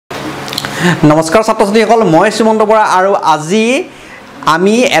নমস্কাৰ ছাত্ৰ ছাত্ৰীসকল মই শ্ৰীমন্ত বৰা আৰু আজি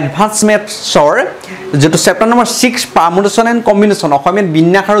আমি এডভান্স মেথছৰ যেটো chapter number 6 permutation and combination অসমীয়াত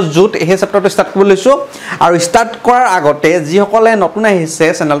বিন্যাস আৰু জোট এই চেপ্টাৰটো ষ্টাৰ্ট কৰিব লৈছো আৰু ষ্টাৰ্ট কৰাৰ আগতে যিসকলে নতুন আহিছে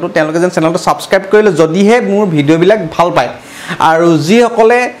চেনেলটো তেওঁলোকে যেন চেনেলটো সাবস্ক্ৰাইব কৰিলে যদিহে মোৰ ভিডিঅ'বিলাক ভাল পায় আৰু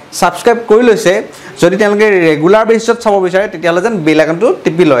যিসকলে সাবস্ক্ৰাইব কৰি লৈছে যদি তেওঁলোকে ৰেগুলাৰ বেচিছত চাব বিচাৰে তেতিয়াহ'লে যেন বেল আইকনটো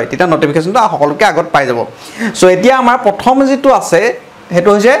টিপি লয় তেতিয়া নটিফিকেশনটো সকলোকে আগত পাই যাব সো এতিয়া আমাৰ প্ৰথম যেটো আছে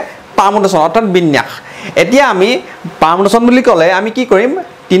হেতু হৈছে পাৰমুটেশন অৰ্থাৎ বিন্যাস এতিয়া আমি পাৰমুটেশন বুলি ক'লে আমি কি কৰিম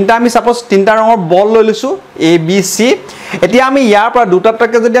তিনটা আমি সাপোজ তিনটা ৰঙৰ বল লৈ লৈছো এ বি সি এতিয়া আমি ইয়াৰ পৰা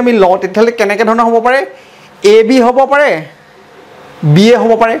দুটাটাকে যদি আমি লওঁ তেতিয়াহ'লে কেনেকৈ ধৰণৰ হ'ব পাৰে এ বি হ'ব পাৰে বি এ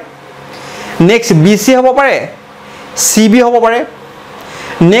হ'ব পাৰে নেক্সট বি সি হ'ব পাৰে সি বি হ'ব পাৰে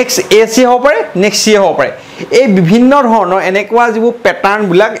নেক্সট এ সি হ'ব পাৰে নেক্সট সি হ'ব পাৰে এই বিভিন্ন ধৰণৰ এনেকুৱা যিবোৰ প্যাটাৰ্ন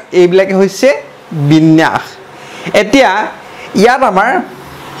বিলাক এইবিলাকে হৈছে বিন্যাস এতিয়া ইয়াত আমাৰ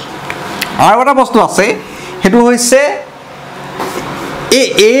আৰু এটা বস্তু আছে হেতু হৈছে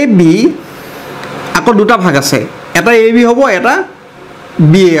এ বি আকৌ দুটা ভাগ আছে এটা এ বি হ'ব এটা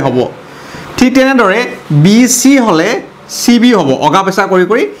বি এ হ'ব ঠিক তেনেদৰে বি সি হলে সি বি হ'ব অগা পেছা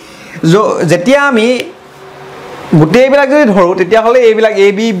কৰি যেতিয়া আমি গোটেইবিলাক যদি ধৰো তেতিয়া হলে এইবিলাক A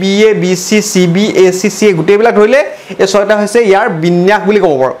B B A B C C B A C সি গোটেইবিলাক ধৰিলে এই ছয়টা হৈছে ইয়াৰ বিন্যাস বুলি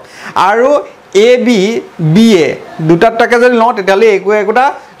ক'ব পাৰো আৰু এ বি বি এ দুটাটাকে যদি লওঁ তেতিয়াহ'লে একোটা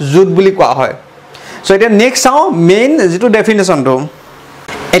জোট বুলি কোৱা হয় সো এতিয়া নেক্সট চাওঁ মেইন যেটো ডেফিনেশনটো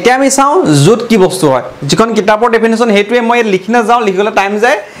এতিয়া আমি চাওঁ জোট কি বস্তু হয় যিখন কিতাপৰ ডেফিনেশন হেতুৱে মই লিখি না যাওঁ লিখিবলৈ টাইম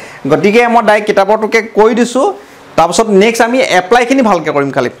যায় গতিকে মই ডাইৰেক্ট কিতাপৰটোকে কৈ দিছো তাৰপিছত নেক্সট আমি এপ্লাই খিনি ভালকে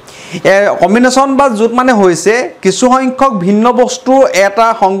কৰিম খালি কম্বিনেশন বা জোট মানে হৈছে কিছু সংখ্যক ভিন্ন বস্তু এটা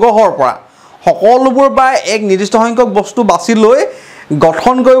সংগ্ৰহৰ পৰা সকলোবোৰ বা এক নিৰ্দিষ্ট সংখ্যক বস্তু বাছি লৈ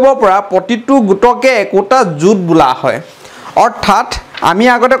গঠন কৰিব পৰা প্ৰতিটো গুটকে একোটা জোট বোলা হয় অৰ্থাৎ আমি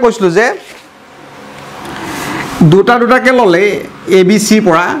আগতে কৈছিলো যে দুটাকে ললে এ বি সি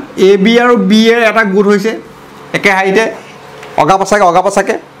পৰা এ বি আৰু বি এৰ এটা গুট হৈছে একে হাইতে অগা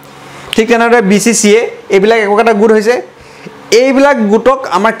পাছাকে ঠিক তেনেদৰে বি সি সি এ এইবিলাক একোটা গুট হৈছে এইবিলাক গুটক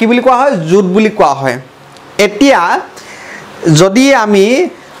আমাৰ কি বুলি কোৱা হয় জোট বুলি কোৱা হয় এতিয়া যদি আমি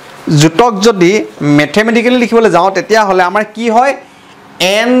জোটক যদি ম্যাথমেটিক্যালি লিখিবলৈ যাওঁ তেতিয়া হলে আমাৰ কি হয়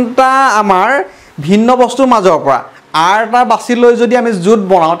এনটা আমাৰ ভিন্ন বস্তুৰ মাজৰ পৰা আৰটা বাছি লৈ যদি আমি জোট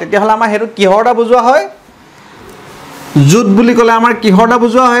বনাও তেতিয়া হলে আমাৰ হেতু কিহৰটা বুজোৱা হয় জোট বুলি ক'লে আমাৰ কিহৰটা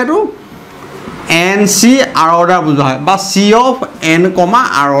বুজোৱা হয় হেতু এন সি আৰ অৰ্ডাৰ বুজোৱা হয় বা সি of N comma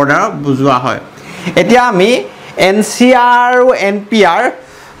R order বুজোৱা হয় এতিয়া আমি এন সি আৰু এন পি আৰ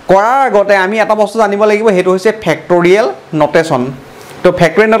কৰাৰ আগতে আমি এটা বস্তু জানিব লাগিব হেতু হৈছে ফেক্টৰিয়েল নোটেশন তো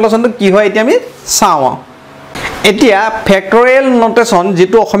ফেক্টৰিয়েল নোটেশনটো কি হয় এতিয়া আমি চাওঁ এতিয়া ফেক্টৰিয়েল নোটেশন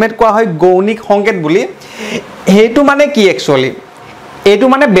যেটো অসমীয়াত কোৱা হয় গৌণিক সংকেত বুলি হেতু মানে কি একচুয়ালি এইটো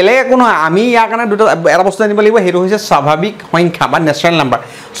মানে বেলেগ একো নহয় আমি ইয়াৰ কাৰণে দুটা এটা বস্তু জানিব লাগিব হেতু হৈছে স্বাভাৱিক সংখ্যা বা নেচাৰেল নাম্বাৰ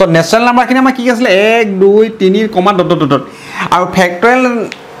সো নেচাৰেল নাম্বাৰখিনি আমাৰ কি আছিল 1 2 3 কমা ডট আৰু ফেক্টৰিয়েল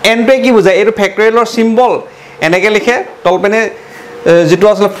এনটোৱে কি বুজায় এইটো ফেক্টৰিয়েলৰ সিম্বল এনেকে লিখে তলপেনে যেটো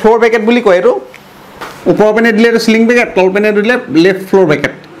আছিল ফ্লোৰ ব্ৰেকেট বুলি কয় এইটো ওপৰ পেনে দিলে এইটো স্লিং ব্ৰেকেট তলপেনে দিলে লেফট ফ্লোৰ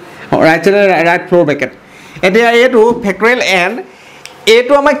ব্ৰেকেট ৰাইট সাইডে ৰাইট ফ্লোৰ ব্ৰেকেট এতিয়া এইটো ফেক্টৰিয়েল এন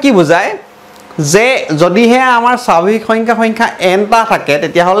এইটো আমাক কি বুজায় যে যদিহে আমাৰ স্বাভাৱিক সংখ্যা এনটা থাকে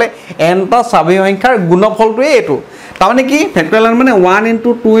তেতিয়া হলে এনটা স্বাভাৱিক সংখ্যাৰ গুণফলটোৱে এইটো তাৰমানে কি ফেক্টৰিয়েল এন মানে 1 *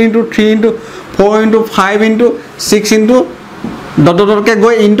 2 * 3 * 4 * 5 * 6 ডটকে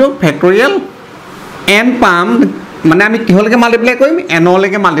গৈ ইনটু ফেক্টৰিয়েল এন পাম মানে আমি কিহলৈকে মাল্টিপ্লাই কৰিম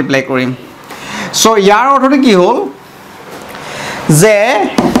এনলৈকে মাল্টিপ্লাই কৰিম সো ইয়াৰ অৰ্থটো কি হ'ল যে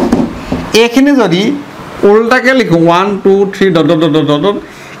এইখিনি যদি উল্টাকে লিখো 1 2 3 ডট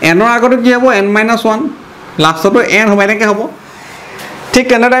এনৰ আগতে কি হ'ব n - 1 লাষ্টটো n হ'ব এনেকৈ হ'ব ঠিক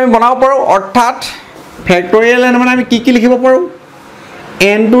তেনেদৰে আমি বনাব পাৰো অৰ্থাৎ ফেক্টৰিয়েল n মানে আমি কি লিখিব পাৰো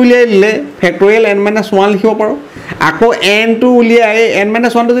n টো উলিয়াই দিলে ফেক্টৰিয়েল n - 1 লিখিব পাৰো আকৌ n টো উলিয়াই n -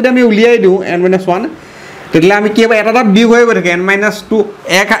 1 টো যদি আমি উলিয়াই দিও n - 1 তেতিয়ালে আমি কি হ'ব এটা বিয়োগ হৈ গৈ থাকে n - 2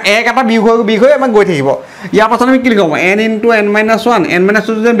 এক এটা বিয়োগ হৈ আমাক গৈ থাকিব ইয়াৰ পাছত আমি কি লিখিব n * n - 1 n -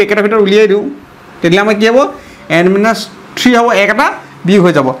 2 যদি ব্ৰেকেটৰ ভিতৰত উলিয়াই দিও তেতিয়ালে আমাৰ কি হ'ব n - 3 হ'ব এক এটা বিয়োগ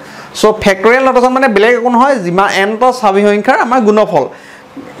হৈ যাব সো ফেক্টৰিয়েল নোটেশন মানে বেলেগ একো নহয় যিমান এনটা স্বাভাৱিক সংখ্যাৰ আমাৰ গুণফল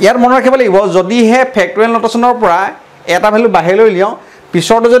ইয়াত মনত ৰাখিব লাগিব যদিহে ফেক্টৰিয়েল নোটেশনৰ পৰা এটা ভ্যালু বাহিৰলৈ লিয়াও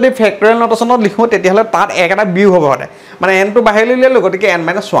পিছৰটো যদি ফেক্টৰিয়েল নোটেশনত লিখো তেতিয়াহলে তাত এক এটা বিয়োগ হ'ব হয় মানে n টো বাহিৰলৈ উলিয়ালো গতিকে n -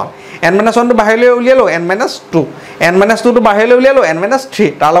 1 n - 1 টো বাহিৰলৈ উলিয়ালো n - 2 n - 2 টো বাহিৰলৈ উলিয়ালো n -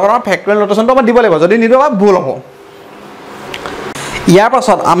 3 তাৰ লগত আমাৰ ফেক্টৰিয়েল নোটেশনটো আমাৰ দিব লাগিব যদি নিদিও আমাৰ ভুল হ'ব ইয়াৰ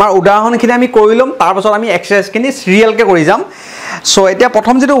পাছত আমাৰ উদাহৰণখিনি আমি কৰি লম তাৰ পাছত আমি এক্সাৰসাইজখিনি সিৰিয়ালকে কৰি যাম সো এতিয়া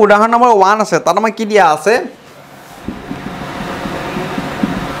প্ৰথম যেটো উদাহৰণ নম্বৰ 1 আছে তাত আমাৰ কি দিয়া আছে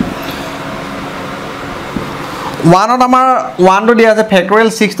 1ত আমাৰ 1টো দিয়া আছে ফেক্টৰিয়েল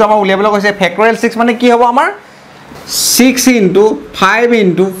 6টো আমাৰ উলিয়াবলৈ কৈছে ফেক্টৰিয়েল 6 মানে কি হ'ব আমাৰ 6 * 5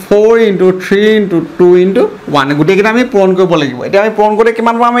 * 4 * 3 * 2 * 1 গোটেইকেইটা আমি পূৰণ কৰিব লাগিব এতিয়া আমি পূৰণ কৰি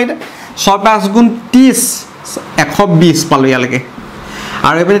কিমান পাম এতিয়া 6 5 গুণ 30 120 পালো ইয়ালৈকে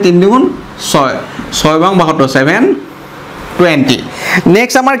আৰু এইপিনে 3 গুণ 6 6 বাং 72 720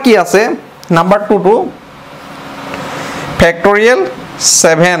 নেক্সট আমাৰ কি আছে নাম্বাৰ 2 টো ফেক্টৰিয়েল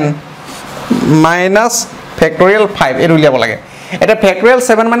 7 মাইনাছ ফেক্টৰিয়েল 5 এটো উলিয়াব লাগে এটা ফেক্টৰিয়েল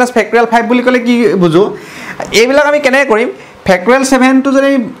 7 মাইনাছ ফেক্টৰিয়েল 5 বুলি ক'লে কি বুজো এইবিলাক আমি কেনে কৰিম ফেক্টৰিয়েল 7 টো যদি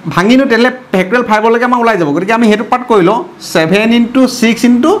ভাঙিনো তেলে ফেক্টৰিয়েল 5 লৈকে আমাৰ ওলাই যাব গতিকে আমি হেতু পাৰ্ট কৰি ল 7 *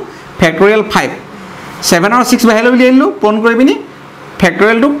 6 * ফেক্টৰিয়েল 5 7 আৰু 6 বাহিৰলৈ উলিয়াই দিলো পূৰণ কৰি পিনি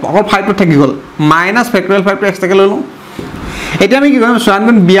ফেক্টৰিয়েলটো অকল 5 টো থাকি গ'ল মাইনাছ ফেক্টৰিয়েল 5 টো এক্সট্ৰাকে লৈ লওঁ এতিয়া আমি কি কৰিম 7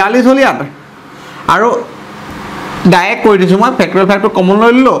 গুণ 42 হ'ল ইয়াত আৰু ডাইৰেক্ট কৰি দিছোঁ মই ফেক্টৰিয়েল 5 টো কমন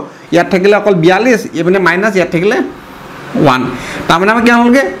লৈ ললো ইয়াত থাকিলে অকল 42 এইপিনে মাইনাছ ইয়াত থাকিলে 1 তাৰমানে আমাৰ কিমান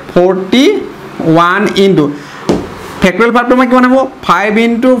হ'লগে 41 ইনটু ফেক্টৰিয়েল 5 টো আমাৰ কিমান হ'ব 5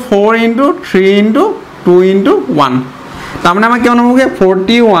 * 4 * 3 * 2 * 1 তাৰমানে আমাৰ কিমান হ'বগে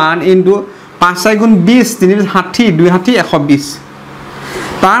 41 ইনটু 5 4 গুণ 20 3 60 2 60 120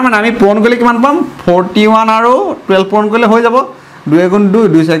 তাৰমানে আমি পূৰণ কৰিলে কিমান পাম 41 আৰু 12 পূৰণ কৰিলে হৈ যাব 2 গুণ 2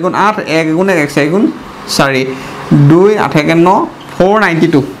 2 4 গুণ 8 1 গুণ 1 1 4 গুণ 4 2 8 1 9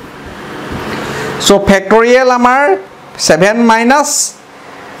 492 সো ফেক্টৰিয়েল আমাৰ 7 মাইনাছ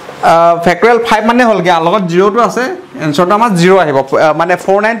ফেক্টৰিয়েল 5 মানে হ'লগে আৰু লগত 0 টো আছে এনসাৰটো আমাৰ 0 আহিব মানে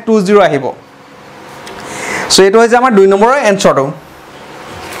 4920 আহিব সো এটো হৈছে আমাৰ 2 নম্বৰৰ এনসাৰটো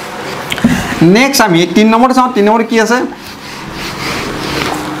নেক্সট আমি 3 নম্বৰটো চাওঁ 3 নম্বৰ কি আছে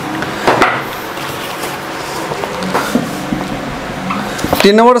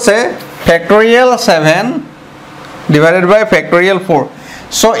 3 নম্বৰ আছে ফেক্টৰিয়েল 7 ডিভাইডেড বাই ফেক্টৰিয়েল 4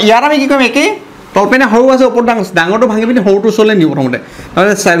 সো ইয়াৰ আমি কি কৰিম একেই তলপিনে সৰু আছে ওপৰত ডাঙৰটো ভাঙি পিনি সৰুটো চলে নিও প্ৰথমতে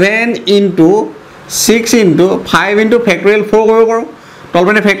তাৰমানে 7 * 6 * 5 * ফেক্টৰিয়েল 4 কৰিব পাৰোঁ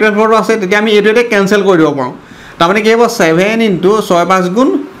তলপিনে ফেক্টৰিয়েল 4 আছে তেতিয়া আমি এইটোতে কেনসেল কৰি দিব পাৰোঁ তাৰমানে কি হ'ব 7 * 6 5 গুণ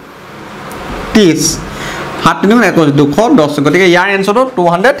 30 7 3 গুণ 21 210 গতিকে ইয়াৰ এনসাৰটো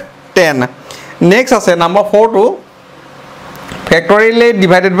 210 নেক্সট আছে নাম্বাৰ 4 টো ফেক্টৰিয়েল 8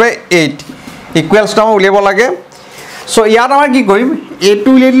 ডিভাইডেড বাই 8 ইকুৱেলছ টো উলিয়াব লাগে সো ইয়াত আমাৰ কি কৰিম 8 টো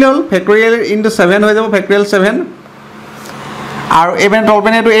উলিয়াই দিলে হ'ল ফেক্টৰিয়েল ইনটু 7 হৈ যাব ফেক্টৰিয়েল 7 আৰু এবেন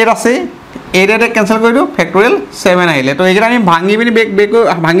তলপেনে এটো 8 আছে 8 এটা কেনসেল কৰি দিও ফেক্টৰিয়েল 7 আহিলে তো এইকেইটা আমি ভাঙি পিনি বেক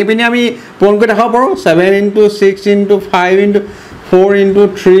ভাঙি পিনি আমি পূৰণ কৰি দেখাব পাৰোঁ 7 * 6 * 5 * 4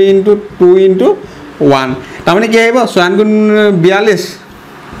 * 3 * 2 * 1 তাৰমানে কি আহিব 7 গুণ 42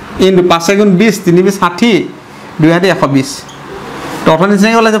 ইনটু 5 4 গুণ 20 3 20 60 2 60 120 তখন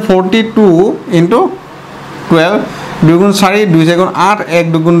নিচেই হলে 42 ইনটু 12 2 গুণ 4 2 4 গুণ 8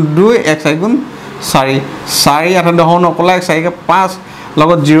 1 2 গুণ 2 1 4 গুণ 4 4 8 10 নকলা 1 4 5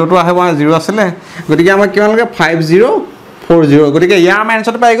 লগত 0 টো আহিব 0 আছিল গতিকে আমাৰ কিমান লাগে 5040 গতিকে ইয়াৰ আমাৰ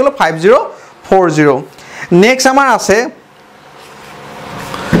আনসাৰটো পাই গলো 5040 নেক্সট আমাৰ আছে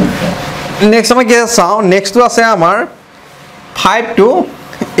নেক্সট আমাৰ কি চাও নেক্সট টো আছে আমাৰ 5 টো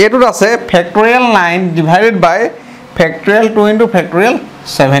এটোত আছে ফেক্টৰিয়েল 9 ডিভাইডেড বাই ফেক্টৰিয়েল 2 ইনটু ফেক্টৰিয়েল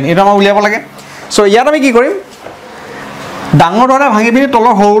 7 এটা আমাৰ উলিয়াব লাগে সো ইয়াত আমি কি কৰিম ডাঙৰ দৰে ভাঙি পিনি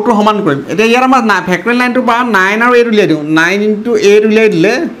তলৰ হৰুটো সমান কৰিম এতিয়া ইয়াৰ আমাৰ ফেক্টৰিয়েল 9 টো পা 9 আৰু 8 উলিয়াই দিও 9 ইনটু 8 উলিয়াই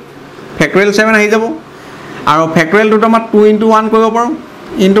দিলে ফেক্টৰিয়েল 7 আহি যাব আৰু ফেক্টৰিয়েল 2 টো আমাৰ 2 ইনটু 1 কৰিব পাৰোঁ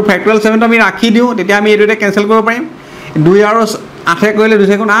ইনটু ফেক্টৰিয়েল 7 টো আমি ৰাখি দিও তেতিয়া আমি এইটোতে কেনসেল কৰিব পাৰিম 2 আৰু 8 কৰিলে 2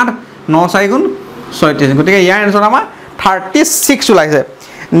 4 গুণ 8 9 4 গুণ 36 গতিকে ইয়াৰ আনসাৰ আমাৰ 36 ওলাইছে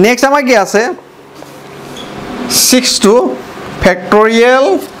নেক্সট আমাৰ কি আছে 6 to factorial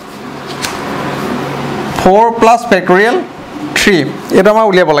 4 plus factorial 3 এটা আমাৰ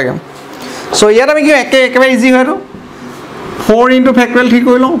উলিয়াব লাগে সো ইয়াত আমি কি একেবাৰে ইজি হয় আৰু 4 into factorial 3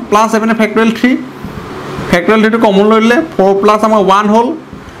 কৰি লওঁ প্লাস 7 factorial 3 factorial 3 টো কমন লৈ ললে 4 plus আমাৰ 1 হ'ল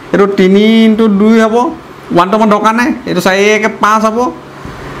এটো 3 into 2 হ'ব 1 টো আমাৰ দৰকাৰ নাই এটো 4 1 5 হ'ব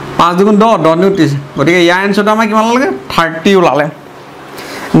 5 দুগুণ 10 10 নিউ 30 গতিকে ইয়াৰ আনসাৰটো আমাৰ কিমান লাগে 30 ওলালে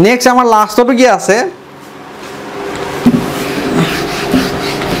নেক্সট আমাৰ লাষ্টটো কি আছে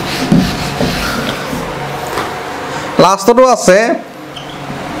লাষ্টটো আছে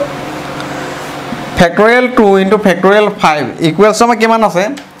ফেক্টৰিয়েল 2 into ফেক্টৰিয়েল 5 ইকুৱেলছ আমাৰ কিমান আছে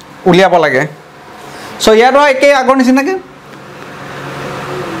উলিয়াব লাগে সো ইয়াতো একে আগৰ নিচিনাকে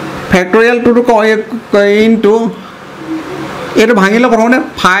ফেক্টৰিয়েল 2 টো ইনটু এটো ভাঙিলে প্ৰথমতে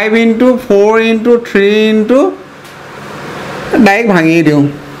 5 into 4 into 3 into ডাইৰেক্ট ভাঙি দিও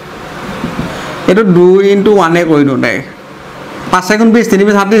এটো 2 into 1 এ কৰি দিও ডাইৰেক্ট 5 গুণ 20 3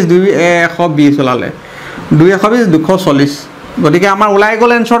 30 2 120 ওলালে 2 120 240 গতিকে আমাৰ ওলাই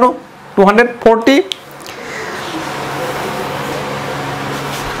গ'ল এনসাৰটো 240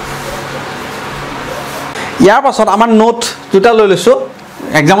 ইয়াৰ পাছত আমাৰ নোট দুটা লৈ লৈছোঁ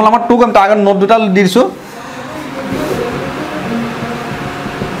এক্সাম্পল আমাৰ 2 কৰিম তাৰ আগত নোট দুটা দি দিছোঁ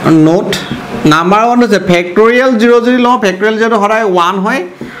নোট নাম্বাৰ 1 হৈছে ফেক্টৰিয়েল 0 যদি লওঁ ফেক্টৰিয়েল 0 সদায় 1 হয়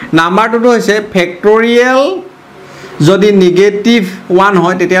নাম্বাৰ 2 হৈছে ফেক্টৰিয়েল যদি নিগেটিভ 1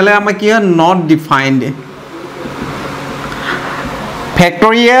 হয় তেতিয়াহ'লে আমাৰ কি হয় নট ডিফাইন্ড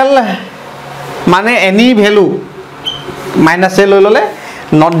ফেক্টৰিয়েল মানে এনি ভ্যালু মাইনাছ এ লৈ ল'লে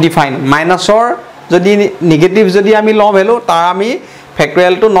নট ডিফাইন্ড মাইনাছৰ যদি নিগেটিভ যদি আমি লওঁ ভ্যালু তাৰ আমি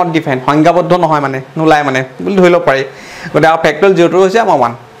ফেক্টৰিয়েলটো নট ডিফাইন্ড সংজ্ঞাবদ্ধ নহয় মানে নোলায় মানে বুলি ধৰি ল'ব পাৰি গতিকে আৰু ফেক্টৰিয়েল 0 টো হৈছে আমাৰ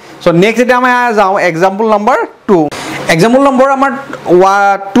 1 সো নেক্সট এটা আমি যাওঁ এক্সাম্পল নাম্বাৰ 2 এক্সাম্পল নম্বৰ আমাৰ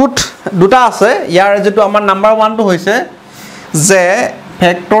 2 দুটা আছে ইয়াৰ যেটো আমাৰ নাম্বাৰ 1 টো হৈছে যে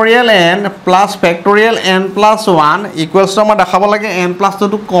factorial n plus factorial n plus 1 equals to আমাৰ দেখাব লাগে n প্লাস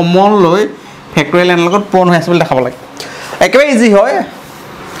 2 টো কমন লৈ ফেক্টৰিয়েল n লগত পূৰণ হৈ আছে বুলি দেখাব লাগে একেবাৰে ইজি হয়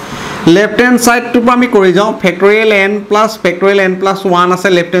লেফট হ্যান্ড সাইড টু আমি কৰি যাওঁ factorial n plus factorial n plus 1 আছে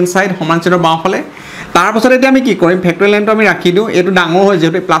লেফট হ্যান্ড সাইড সমান চিনৰ বাওঁফালে তাৰ পাছত এতিয়া আমি কি কৰিম ফেক্টৰিয়েল n টো আমি ৰাখি দিওঁ এটো ডাঙৰ হয়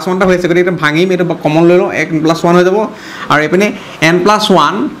যেটো প্লাস 1 টা হৈ আছে গতিকে এটা ভাঙিম এটো কমন লৈ লওঁ n প্লাস 1 হৈ যাব আৰু এপিনে n প্লাস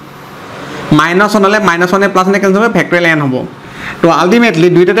 1 মাইনাস 1 হলে মাইনাস 1 এ প্লাস 1 কেনসেল হ'ব ফেক্টৰিয়েল n হ'ব তো আলটিমেটলি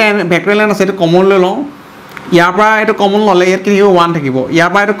দুইটাতে ফেক্টৰিয়েল n আছে এটো কমন লৈ লওঁ ইয়াৰ পৰা এটো কমন ললে ইয়াত কি থাকিব 1 থাকিব ইয়াৰ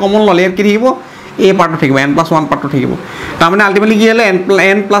পৰা এটো কমন ললে ইয়াত কি থাকিব a পাৰ্টটো থাকিব n প্লাস 1 পাৰ্টটো থাকিব তাৰ মানে আলটিমেটলি কি হলে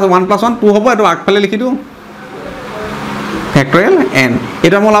n প্লাস 1 প্লাস 1 2 হ'ব এটো আগফালে লিখি দিওঁ ফেক্টৰিয়েল n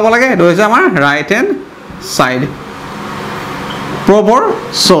এটা মই লাভ লাগে এটো হৈছে আমাৰ right hand side proper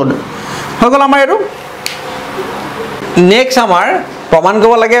sort হৈ গল আমাৰ এটো নেক্সট আমাৰ প্ৰমাণ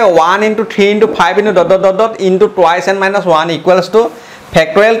কৰিব লাগে 1 into 3 into 5 into dot dot dot dot into twice n minus 1 equals to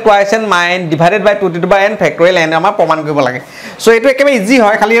factorial twice n minus divided by 2 to the power n factorial n আমাৰ প্ৰমাণ কৰিব লাগে সো এটো একেবাৰে ইজি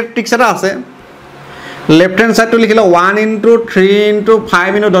হয় খালি ট্ৰিক্স এটা আছে লেফট হ্যান্ড সাইড টু লিখিলো 1 into 3 into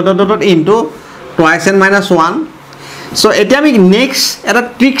 5 into dot dot dot dot into twice n minus 1 so এতিয়া আমি নেক্সট এটা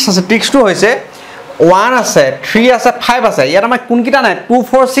ট্ৰিক্স আছে ট্ৰিক্সটো হৈছে 1 আছে 3 আছে 5 আছে ইয়াত আমাৰ কোনকিটা নাই 2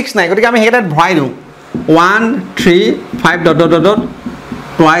 4 6 নাই গতিকে আমি হেটা ভৰাই দিওঁ 1 3 5 dot dot dot dot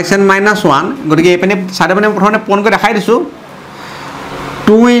twice n minus 1 গতিকে এপিনে সাইডে মানে প্ৰথমে পন কৰি দেখাই দিছো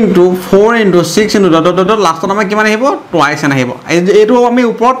 2 into 4 into 6 into dot dot dot লাষ্টত আমাৰ কিমান আহিব twice n আহিব এটো আমি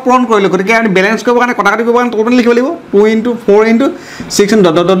ওপৰত পূৰণ কৰিলো গতিকে আমি বেলেন্স কৰিব কাৰণে কটাকটি কৰিব কাৰণে টোটাল লিখিব লাগিব 2 into 4 into 6 into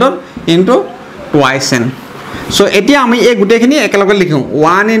dot dot dot into twice n so এতিয়া আমি এই গুটেখিনি একেলগে লিখোঁ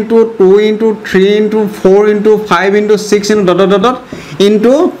 1 into 2 into 3 into 4 into 5 into 6 into dot dot dot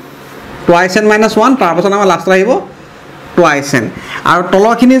into twice n minus 1 তাৰ পাছত আমাৰ লাষ্টত আহিব twice n আৰু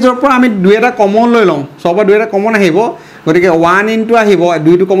তলখিনি যৰ পৰা আমি দুই এটা কমন লৈ লওঁ সবৰ দুই এটা কমন আহিব গতিকে 1 into আহিব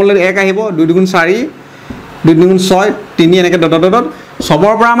দুই টু কমন লৈ 1 আহিব 2 দুগুণ 4 2 দুগুণ 6 3 এনেকে ডট ডট ডট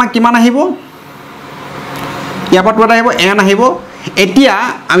সবৰ পৰা আমাৰ কিমান আহিব ইয়াৰ পৰা টুটা আহিব n আহিব এতিয়া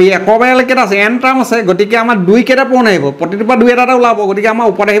আমি একবাৰে লৈকে আছে n টাৰ্ম আছে গতিকে আমাৰ দুই কেটা পূৰণ আহিব প্ৰতিটোৰ পৰা দুই এটা ওলাব গতিকে আমাৰ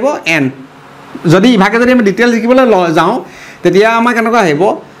ওপৰত আহিব n যদি ইভাগে যদি আমি ডিটেইল লিখিবলৈ যাওঁ তেতিয়া আমাৰ কেনেকুৱা আহিব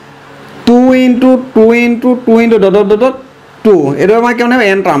 2 into 2 into 2 into dot dot dot 2 এটো আমাৰ কি মানে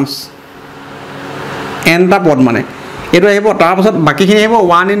n টাৰ্মস n টা পদ মানে এটো আহিব তাৰ পাছত বাকিখিনি আহিব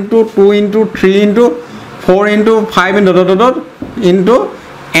 1 into 2 into 3 into 4 into 5 into dot dot dot into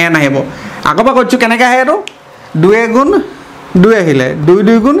n আহিব আকবা কৈছো কেনেকা আহে এটো 2 গুণ 2 আহিলে 2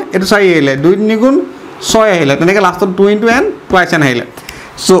 2 গুণ এটো 4 আহিলে 2 3 গুণ 6 আহিলে তেনেকে লাষ্টত 2 into n twice n আহিলে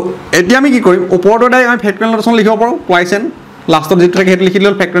সো এতিয়া আমি কি কৰিম ওপৰটো ডাই আমি ফেক্টৰিয়েল নোটেশন লিখিব পাৰো twice n লাষ্টত যেটো থাকে হেটো লিখি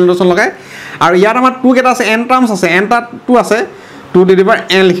লল ফেক্টৰিয়েল নোটেশন লগাই আৰু ইয়াত আমাৰ 2 কেটা আছে n টাৰ্মস আছে n টা 2 আছে 2 টু দি পাৱাৰ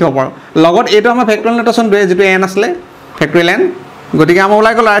n লিখিব পাৰো লগত এটো আমাৰ ফেক্টৰিয়েল নোটেশন দুয়ে যেটো n আসলে ফেক্টৰিয়েল n গতিকে আমাৰ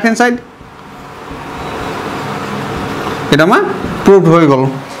ওলাই গল ৰাইট হ্যান্ড সাইড এটা আমাৰ প্ৰুভ হৈ গল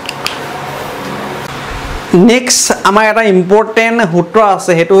নেক্সট আমাৰ এটা ইম্পৰ্টেন্ট সূত্ৰ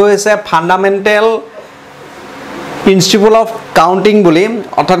আছে হেতু হৈছে ফান্ডামেন্টাল প্ৰিন্সিপল অফ কাউন্টিং বুলি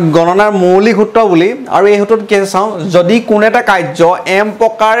অৰ্থাৎ গণনাৰ মৌলিক সূত্ৰ বুলি আৰু এই সূত্ৰত কি চাও যদি কোন এটা কাৰ্য m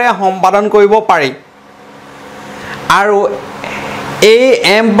প্ৰকাৰে সম্পাদন কৰিব পাৰি আৰু এই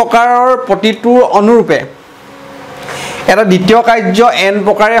m প্ৰকাৰৰ প্ৰতিটো অনুৰূপে এটা দ্বিতীয় কাৰ্য n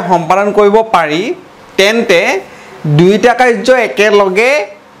প্ৰকাৰে সম্পাদন কৰিব পাৰি তেন্তে দুইটা কাৰ্য একেলগে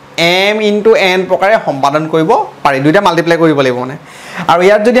m into n প্ৰকাৰে সম্পাদন কৰিব পাৰি দুইটা মাল্টিপ্লাই কৰিব লাগিব মানে আৰু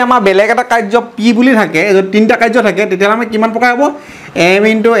ইয়াত যদি আমাৰ বেলেগ এটা কাৰ্য p বুলি থাকে যদি তিনটা কাৰ্য থাকে তেতিয়া আমি কিমান প্ৰকাৰ হ'ব m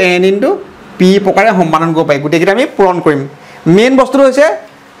into n into p প্ৰকাৰে সম্পাদন কৰিব পাৰি গুটেকিটা আমি পূৰণ কৰিম মেইন বস্তুটো হৈছে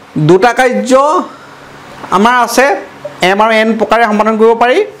দুটা কাৰ্য আমাৰ আছে m আৰু n প্ৰকাৰে সম্পাদন কৰিব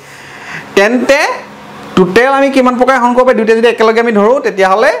পাৰি তেন্তে টোটাল আমি কিমান প্ৰকাৰে সম্পাদন কৰিব পাৰি দুইটা যদি একেলগে আমি ধৰো তেতিয়া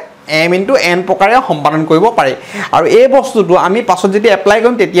হলে m into n প্ৰকাৰে সম্পাদন কৰিব পাৰি আৰু এই বস্তুটো আমি পাছত যদি এপ্লাই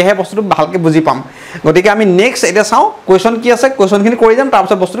কৰিম তেতিয়াহে বস্তুটো ভালকে বুজি পাম গতিকে আমি নেক্সট এটা চাও কোৱেশ্চন কি আছে কোৱেশ্চনখিনি কৰি যাম তাৰ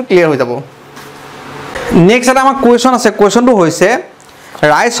পাছত বস্তুটো ক্লিয়াৰ হৈ যাব নেক্সট এটা আমাৰ কুৱেশ্যন আছে কুৱেশ্যনটো হৈছে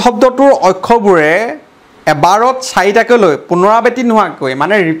ৰাইজ শব্দটোৰ অক্ষৰবোৰে এবাৰত 4টাকৈ লৈ পুনৰাবৃত্তি নোহোৱাকৈ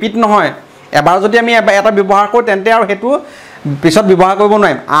মানে ৰিপিট নহয় এবাৰ যদি আমি এটা ব্যৱহাৰ কৰোঁ তেন্তে আৰু সেইটো পিছত ব্যৱহাৰ কৰিব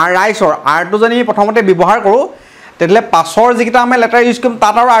নোৱাৰিম ৰাইজৰ আৰটো যদি আমি প্ৰথমতে ব্যৱহাৰ কৰোঁ তেতিয়াহ'লে পাছৰ যিকেইটা আমি লেটাৰ ইউজ কৰিম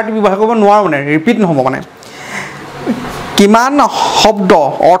তাত আৰু আৰটো ব্যৱহাৰ কৰিব নোৱাৰোঁ মানে ৰিপিট নহ'ব মানে কিমান শব্দ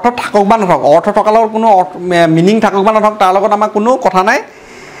অৰ্থ থাকক বা নাথাকক অৰ্থ থকাৰ লগত কোনো মিনিং থাকক বা নাথাকক তাৰ লগত আমাৰ কোনো কথা নাই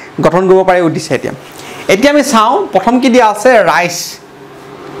গঠন কৰিব পাৰি উদ্দেশ্য এতিয়া আমি চাওঁ প্ৰথম কি দিয়া আছে ৰাইজ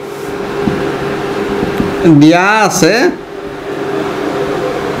দিয়া আছে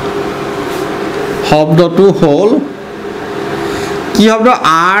শব্দটো হ'ল কি শব্দ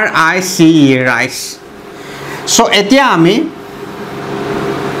RICE ৰাইজ সো এতিয়া আমি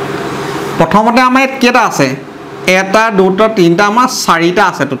প্ৰথমতে আমাৰ কেটা আছে এটা দুটা তিনটা আমাৰ চাৰিটা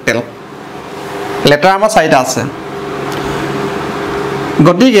আছে টোটেল লেটাৰ আমাৰ চাৰিটা আছে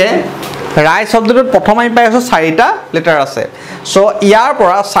গতিকে ৰাইজ শব্দটোত প্ৰথম আমি পাই আছো চাৰিটা লেটাৰ আছে সো ইয়াৰ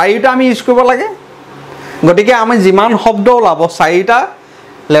পৰা চাৰিটা আমি ইউজ কৰিব লাগে গতিকে আমি যিমান শব্দ ওলাব চাৰিটা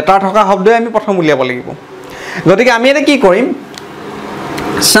লেটাৰ থকা শব্দই আমি প্ৰথম উলিয়াব লাগিব গতিকে আমি এটা কি কৰিম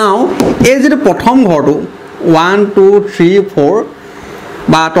চাওঁ এই যেটো প্ৰথম ঘৰটো 1 2 3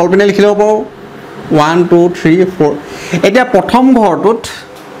 4 বা তলপিনে লিখি ল'ব পাৰোঁ 1 2 3 4 এতিয়া প্ৰথম ঘৰটোত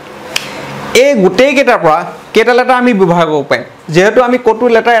এই গোটেই কেইটাৰ পৰা কেইটা লেটাৰ আমি ব্যৱহাৰ কৰিব পাৰিম যেহেতু আমি কটো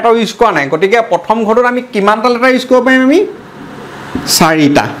লেটাৰ এটা ইউজ কৰা নাই গতিকে প্ৰথম ঘৰটোত আমি কিমানটা লেটাৰ ইউজ কৰিব পাৰিম আমি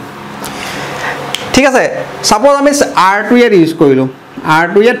চাৰিটা ঠিক আছে সাপোজ আমি R2 ইয়াত ইউজ কৰিলোঁ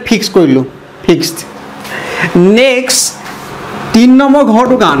R2 ইয়াত ফিক্স কৰিলোঁ ফিক্সড নেক্সট 3 নম্বৰ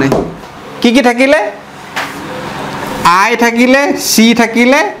ঘৰটোৰ কাৰণে কি থাকিলে I থাকিলে C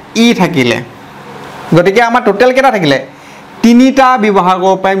থাকিলে E থাকিলে গতিকে আমাৰ টোটেল কেটা থাকিলে তিনিটা ব্যৱহাৰ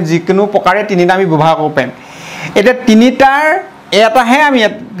কৰিব পাৰিম যিকোনো প্ৰকাৰে তিনিটা আমি ব্যৱহাৰ কৰিব পাৰিম এটা তিনিটাৰ এটাহে আমি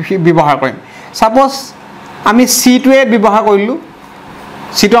ব্যৱহাৰ কৰিম সাপোজ আমি C2 এ ব্যৱহাৰ কৰিলোঁ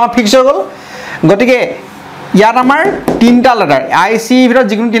C2 আমাৰ ফিক্স হৈ গ'ল গতিকে ইয়াত আমাৰ তিনটা লেটাৰ IC ভিতৰত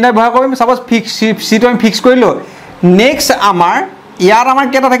যিকোনো তিনটা ব্যৱহাৰ কৰিম সাপোজ ফিক্স C2 আমি ফিক্স কৰিলোঁ নেক্সট আমাৰ ইয়াত আমাৰ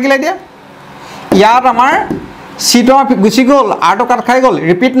কেটা থাকিলে এতিয়া ইয়াত আমাৰ C2 গুচি গ'ল আৰটো কাট খাই গ'ল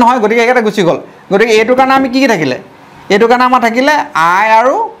ৰিপিট নহয় গতিকে এটা গুচি গ'ল গতিকে এইটো কাৰণে আমি কি থাকিলে এইটো কাৰণে আমাৰ থাকিলে I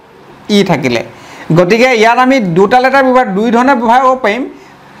আৰু E থাকিলে গতিকে ইয়াত আমি দুটা লেটাৰ ব্যৱহাৰ দুই ধৰণে ব্যৱহাৰ কৰিব পাৰিম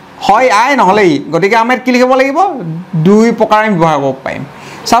হয় I নহলে E গতিকে আমি কি লিখিব লাগিব দুই প্ৰকাৰ আমি ব্যৱহাৰ কৰিব পাৰিম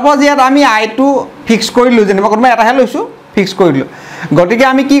সাপোজ ইয়াত আমি I2 ফিক্স কৰিলোঁ যেনিবা কোনোবা এটাহে লৈছোঁ ফিক্স কৰিলোঁ গতিকে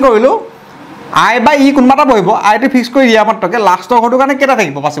আমি কি কৰিলোঁ I বা E কোনোবা এটা বহিব I2 ফিক্স কৰি দিয়া মাত্ৰকে লাষ্টৰ ঘৰটোৰ কাৰণে কেটা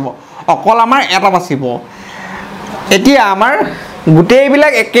থাকিব বাচিব অকল আমাৰ এটা বাচিব এতিয়া আমাৰ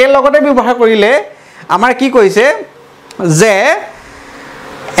গোটেইবিলাক একেলগতে ব্যৱহাৰ কৰিলে আমাৰ কি কৈছে যে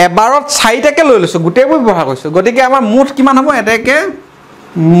এবাৰত চাৰিটাকে লৈ লৈছোঁ গোটেইবোৰ ব্যৱহাৰ কৰিছোঁ গতিকে আমাৰ মুঠ কিমান হ'ব এটাকে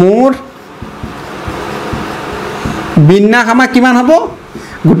মুঠ বিন্যাস আমাৰ কিমান হ'ব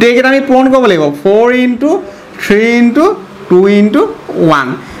গোটেইকেইটা আমি পূৰণ কৰিব লাগিব 4 * 3 * 2 * 1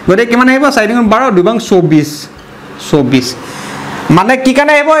 গতিকে কিমান আহিব 4 × 12 2 × 24 মানে কি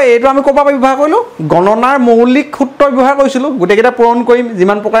কাৰণে আহিব এইটো আমি ক'ৰ পৰা ব্যৱহাৰ কৰিলোঁ গণনাৰ মৌলিক সূত্ৰ ব্যৱহাৰ কৰিছিলোঁ গোটেইকেইটা পূৰণ কৰিম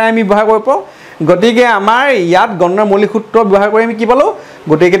যিমান প্ৰকাৰে আমি ব্যৱহাৰ কৰিব পাৰোঁ গতিকে আমাৰ ইয়াত গণনাৰ মৌলিক সূত্ৰ ব্যৱহাৰ কৰি আমি কি পালোঁ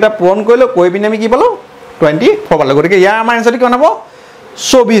গোটেইকেইটা পূৰণ কৰিলোঁ কৈ পিনে আমি কি পালোঁ 24 পালোঁ গতিকে ইয়াৰ আমাৰ এনসাৰটো কিমান হ'ব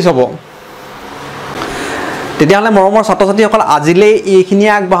 24 হ'ব তেতিয়াহ'লে মৰমৰ ছাত্ৰ ছাত্ৰীসকল আজিলৈ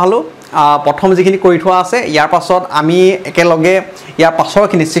এইখিনিয়ে আগবঢ়ালোঁ প্ৰথম যিখিনি কৰি থোৱা আছে ইয়াৰ পাছত আমি একেলগে ইয়াৰ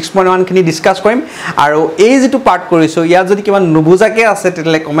পাছৰখিনি 6.1 খিনি ডিসকাস কৰিম আৰু এই যেটো পাৰ্ট কৰিছো ইয়াত যদি কিমান নুবুজাকে আছে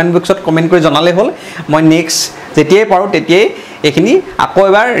তেতিয়ালে কমেন্ট বক্সত কমেন্ট কৰি জনালে হ'ল মই নেক্সট যেতিয়াই পাৰো তেতিয়াই এইখিনি আকৌ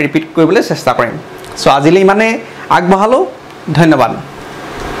এবাৰ ৰিপিট কৰিবলৈ চেষ্টা কৰিম সো আজিলৈ মানে আগবঢ়ালোঁ ধন্যবাদ